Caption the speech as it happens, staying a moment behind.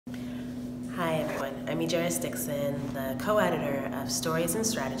Hi everyone, I'm Ijara Dixon, the co-editor of Stories and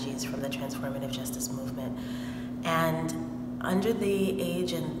Strategies from the Transformative Justice Movement. And under the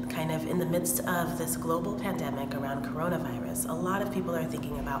age and kind of in the midst of this global pandemic around coronavirus, a lot of people are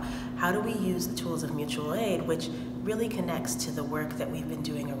thinking about how do we use the tools of mutual aid, which really connects to the work that we've been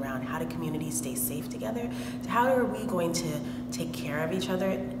doing around how do communities stay safe together, to how are we going to take care of each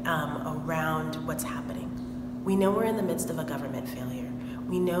other around what's happening. We know we're in the midst of a government failure.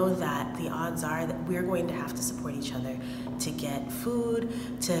 We know that the odds are that we're going to have to support each other to get food,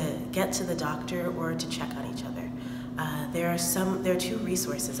 to get to the doctor, or to check on each other. There are two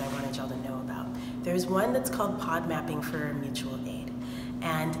resources I wanted y'all to know about. There's one that's called Pod Mapping for Mutual Aid.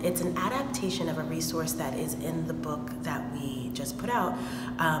 And it's an adaptation of a resource that is in the book that we just put out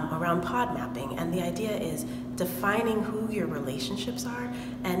around pod mapping. And the idea is defining who your relationships are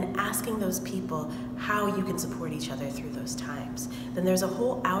and asking those people how you can support each other through those times. Then there's a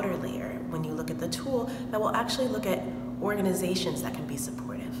whole outer layer when you look at the tool that will actually look at organizations that can be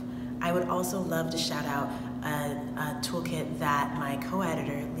supportive. I would also love to shout out a toolkit that my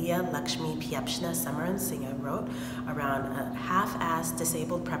co-editor, Leah Lakshmi Piepshna Samaran Singha, wrote around a half-assed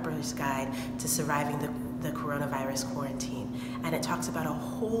disabled prepper's guide to surviving the coronavirus quarantine. And it talks about a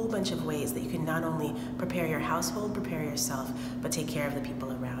whole bunch of ways that you can not only prepare your household, prepare yourself, but take care of the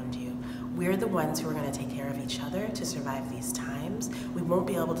people around you. We're the ones who are going to take care of each other to survive these times. We won't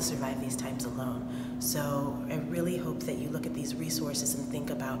be able to survive these times alone. So I really hope that you look at these resources and think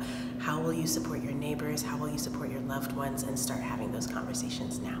about how will you support your neighbors, how will you support your loved ones, and start having those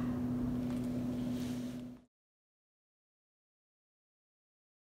conversations now.